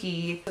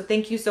spooky. So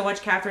thank you so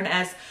much, Catherine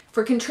S,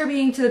 for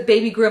contributing to the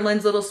baby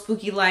gremlin's little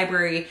spooky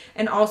library,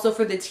 and also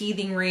for the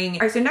teething ring. All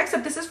right, so next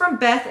up, this is from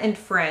Beth and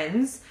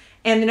Friends.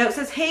 And the note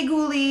says, hey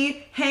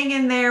Ghoulie, hang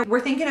in there. We're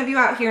thinking of you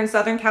out here in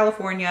Southern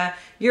California.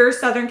 Your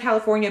Southern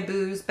California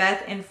booze,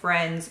 Beth and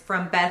friends,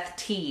 from Beth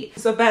T.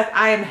 So Beth,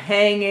 I am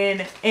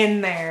hanging in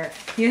there.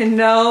 You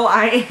know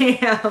I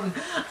am.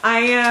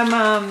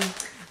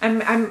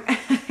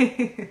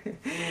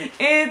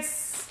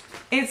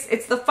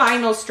 It's the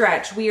final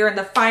stretch. We are in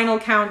the final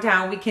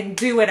countdown. We can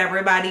do it,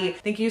 everybody.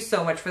 Thank you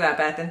so much for that,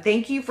 Beth. And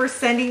thank you for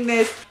sending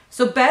this.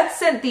 So Beth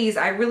sent these.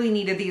 I really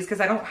needed these because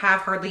I don't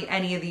have hardly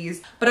any of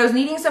these, but I was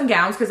needing some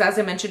gowns because, as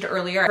I mentioned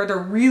earlier, they're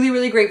really,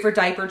 really great for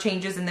diaper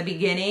changes in the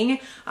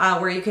beginning,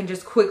 where you can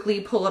just quickly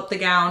pull up the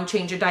gown,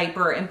 change a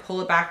diaper, and pull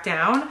it back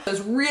down. I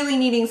was really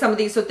needing some of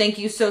these, so thank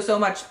you so, so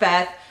much,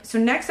 Beth. So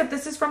next up,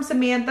 this is from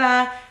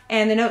Samantha,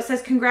 and the note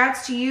says,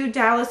 congrats to you,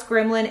 Dallas,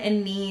 Gremlin,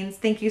 and Neens.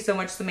 Thank you so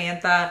much,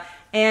 Samantha.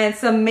 And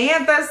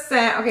Samantha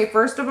sent, okay,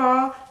 first of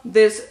all,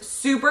 this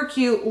super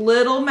cute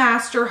Little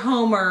Master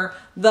Homer,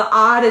 The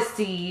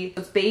Odyssey.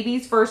 It's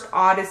baby's first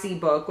Odyssey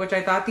book, which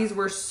I thought these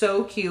were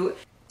so cute.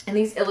 And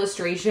these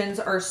illustrations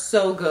are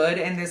so good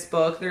in this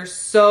book. They're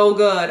so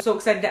good. So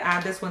excited to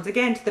add this once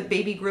again to the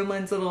Baby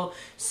Gremlin's little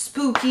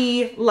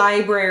spooky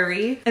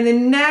library. And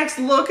then next,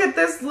 look at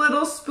this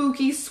little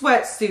spooky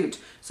sweatsuit.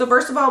 So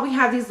first of all, we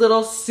have these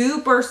little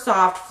super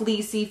soft,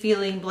 fleecy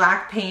feeling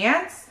black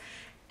pants.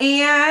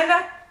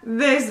 And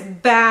this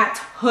bat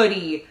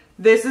hoodie.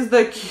 This is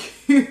the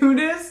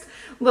cutest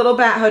little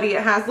bat hoodie.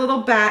 It has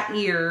little bat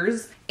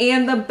ears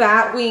and the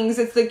bat wings.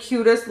 It's the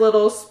cutest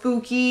little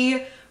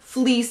spooky,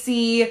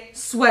 fleecy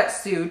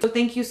sweatsuit. So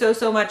thank you so,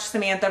 so much,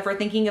 Samantha, for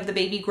thinking of the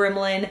Baby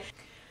Gremlin.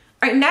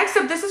 All right, next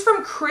up, this is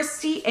from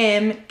Christy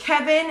M,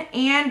 Kevin,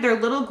 and their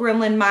little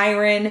gremlin,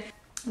 Myron.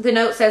 The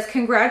note says,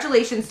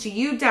 congratulations to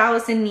you,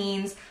 Dallas and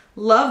Neens.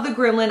 Love the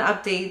gremlin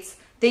updates.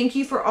 Thank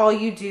you for all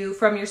you do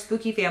from your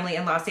spooky family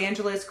in Los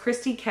Angeles,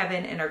 Christy,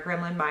 Kevin, and our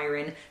gremlin,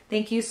 Myron.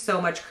 Thank you so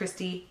much,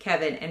 Christy,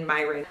 Kevin, and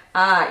Myron.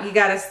 You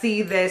gotta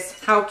see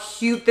this, how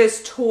cute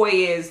this toy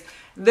is.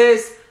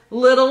 This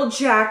little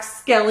Jack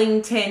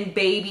Skellington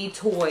baby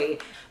toy.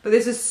 But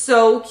this is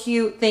so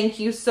cute. Thank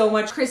you so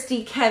much,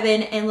 Christy,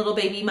 Kevin, and little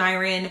baby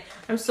Myron.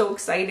 I'm so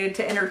excited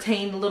to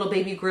entertain the little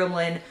baby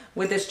gremlin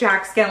with this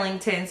Jack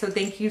Skellington, so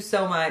thank you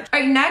so much. All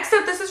right, next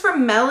up, this is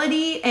from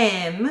Melody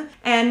M,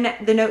 and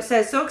the note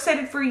says, so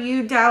excited for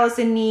you, Dallas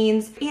and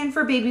Neens, and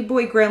for baby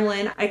boy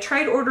gremlin. I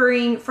tried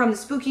ordering from the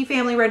Spooky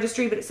Family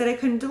Registry, but it said I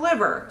couldn't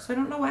deliver, so I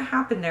don't know what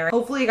happened there.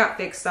 Hopefully it got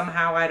fixed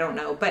somehow, I don't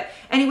know. But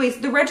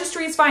anyways, the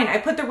registry is fine. I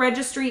put the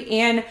registry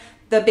and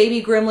the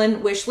baby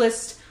gremlin wish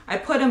list, I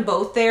put them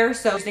both there,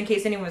 so just in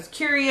case anyone was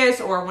curious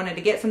or wanted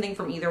to get something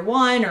from either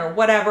one or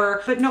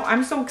whatever. But no,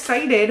 I'm so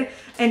excited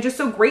and just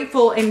so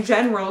grateful in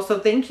general. So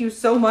thank you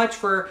so much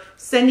for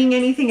sending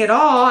anything at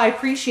all. I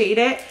appreciate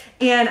it.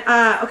 And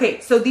okay,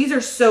 so these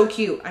are so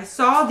cute. I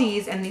saw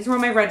these and these were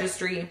on my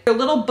registry. They're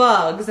little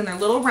bugs and they're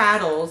little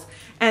rattles.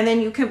 And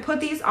then you can put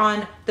these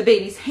on the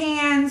baby's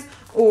hands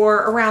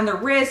or around their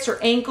wrists or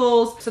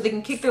ankles so they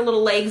can kick their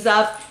little legs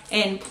up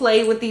and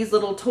play with these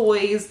little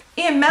toys.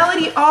 And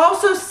Melody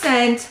also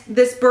sent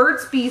this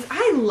Burt's Bees.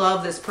 I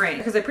love this print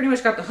because I pretty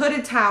much got the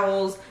hooded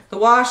towels, the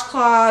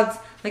washcloths,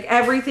 like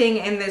everything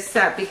in this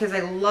set because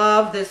I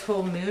love this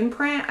whole moon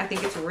print. I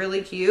think it's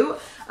really cute.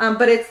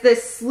 But it's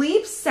this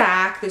sleep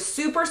sack, this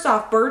super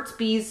soft Burt's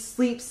Bees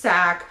sleep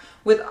sack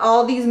with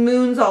all these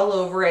moons all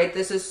over it.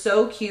 This is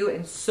so cute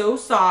and so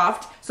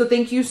soft. So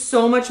thank you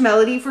so much,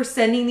 Melody, for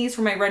sending these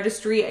for my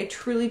registry. I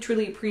truly,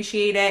 truly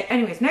appreciate it.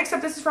 Anyways, next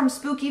up, this is from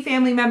Spooky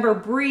Family member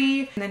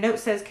Bree. And the note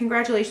says,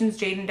 congratulations,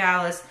 Jade and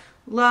Dallas.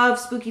 Love,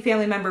 Spooky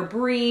Family member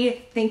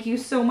Bree. Thank you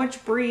so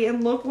much, Bree.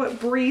 And look what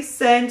Bree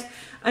sent.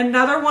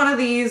 Another one of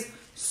these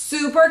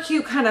super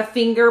cute kind of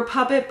finger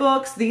puppet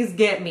books. These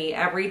get me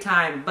every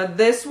time. But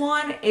this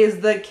one is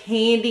the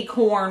candy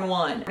corn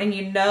one. And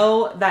you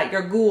know that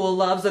your ghoul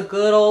loves a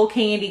good old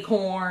candy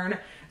corn.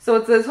 So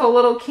it's this whole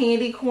little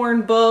candy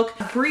corn book.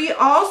 Bree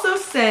also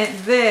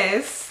sent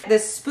this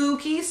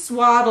spooky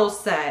swaddle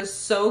set. It's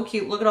so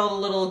cute. Look at all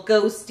the little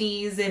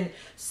ghosties and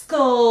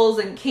skulls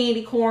and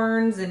candy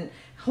corns and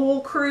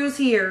whole crews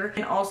here.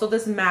 And also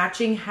this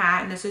matching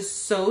hat. And this is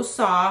so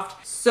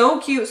soft,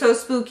 so cute, so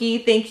spooky.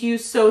 Thank you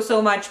so,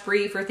 so much,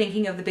 Bree, for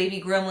thinking of the baby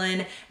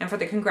gremlin and for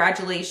the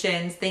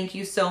congratulations. Thank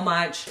you so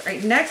much. All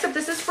right, next up,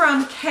 this is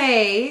from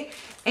Kay.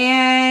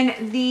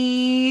 And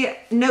the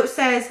note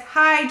says,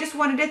 hi, just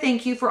wanted to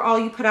thank you for all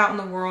you put out in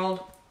the world.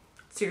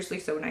 Seriously,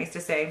 so nice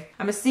to say.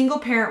 I'm a single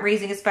parent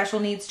raising a special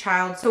needs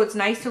child, so it's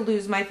nice to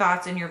lose my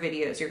thoughts in your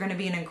videos. You're gonna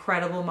be an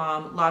incredible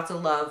mom. Lots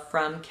of love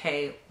from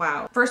Kay.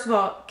 Wow. First of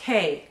all,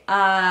 Kay,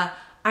 I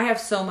have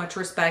so much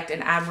respect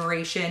and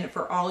admiration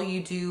for all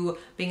you do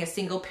being a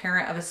single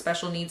parent of a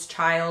special needs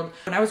child.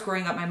 When I was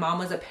growing up, my mom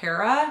was a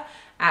para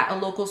at a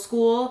local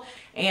school,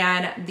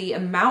 and the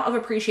amount of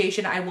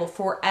appreciation I will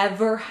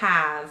forever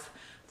have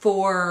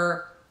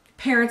for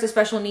parents of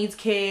special needs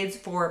kids,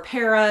 for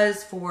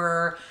paras,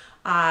 for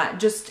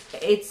just,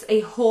 it's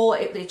a whole,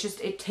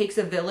 it takes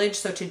a village.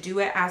 So to do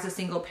it as a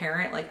single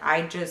parent, like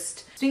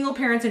it's single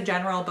parents in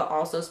general, but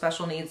also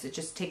special needs. It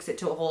just takes it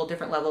to a whole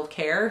different level of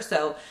care.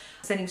 So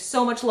sending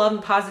so much love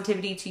and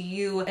positivity to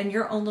you and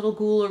your own little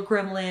ghoul or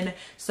gremlin.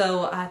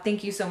 So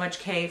thank you so much,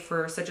 Kay,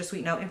 for such a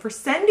sweet note and for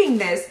sending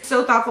this.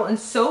 So thoughtful and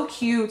so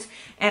cute.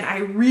 And I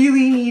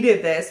really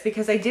needed this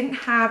because I didn't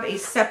have a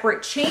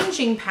separate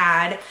changing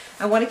pad.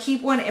 I want to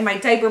keep one in my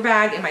diaper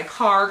bag, in my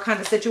car kind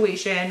of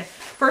situation.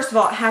 First of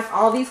all, it has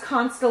all these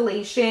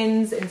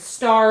constellations and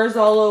stars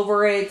all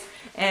over it.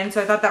 And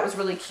so I thought that was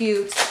really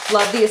cute.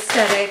 Love the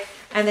aesthetic.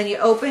 And then you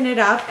open it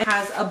up. It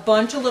has a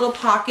bunch of little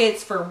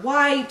pockets for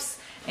wipes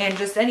and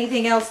just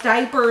anything else,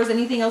 diapers,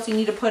 anything else you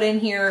need to put in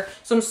here.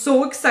 So I'm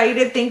so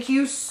excited. Thank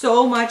you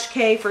so much,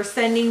 Kay, for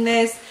sending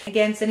this.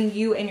 Again, sending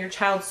you and your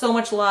child so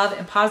much love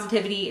and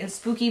positivity and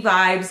spooky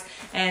vibes.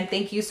 And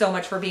thank you so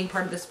much for being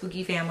part of the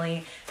spooky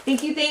family.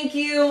 Thank you, thank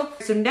you.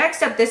 So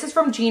next up, this is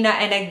from Gina.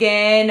 And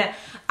again,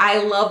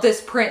 I love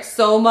this print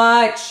so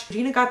much.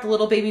 Gina got the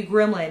little baby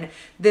gremlin.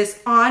 This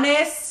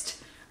honest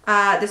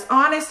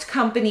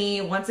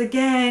company, once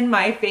again,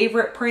 my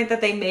favorite print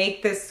that they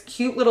make, this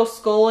cute little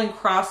skull and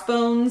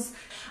crossbones.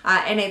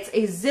 And it's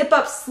a zip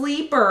up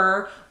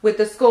sleeper with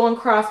the skull and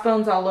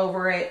crossbones all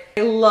over it.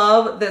 I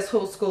love this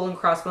whole skull and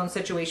crossbones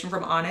situation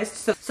from Honest.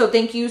 So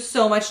thank you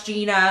so much,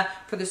 Gina,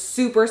 for the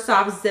super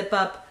soft zip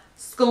up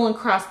skull and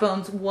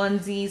crossbones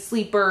onesie,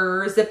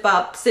 sleeper, zip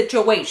up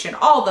situation,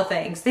 all the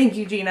things. Thank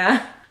you,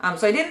 Gina.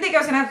 So I didn't think I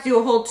was gonna have to do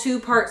a whole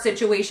two-part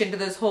situation to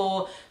this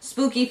whole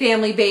spooky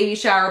family baby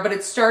shower, but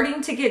it's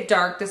starting to get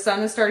dark. The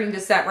sun is starting to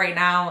set right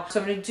now. So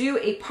I'm gonna do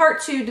a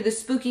part 2 to the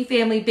spooky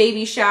family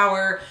baby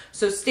shower.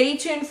 So stay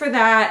tuned for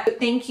that.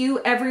 Thank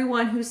you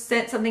everyone who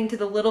sent something to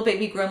the little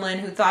baby gremlin,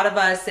 who thought of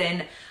us,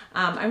 and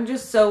I'm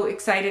just so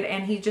excited,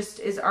 and he just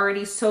is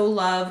already so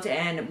loved,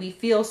 and we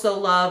feel so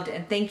loved,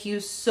 and thank you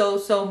so,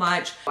 so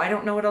much. I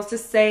don't know what else to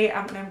say.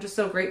 I'm just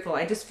so grateful.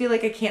 I just feel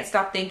like I can't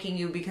stop thanking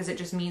you because it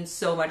just means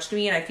so much to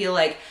me, and I feel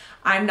like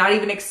I'm not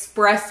even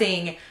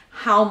expressing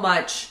how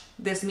much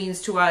this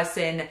means to us.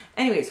 And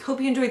anyways,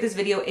 hope you enjoyed this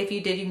video. If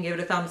you did, you can give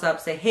it a thumbs up,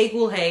 say hey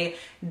ghoul hey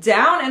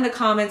down in the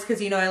comments,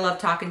 because you know I love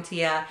talking to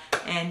you.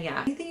 And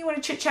yeah, anything you want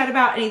to chit chat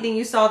about, anything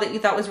you saw that you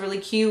thought was really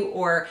cute,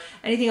 or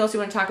anything else you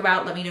want to talk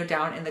about, let me know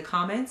down in the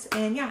comments.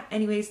 And yeah,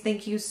 anyways,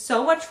 thank you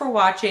so much for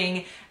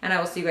watching, and I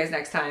will see you guys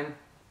next time.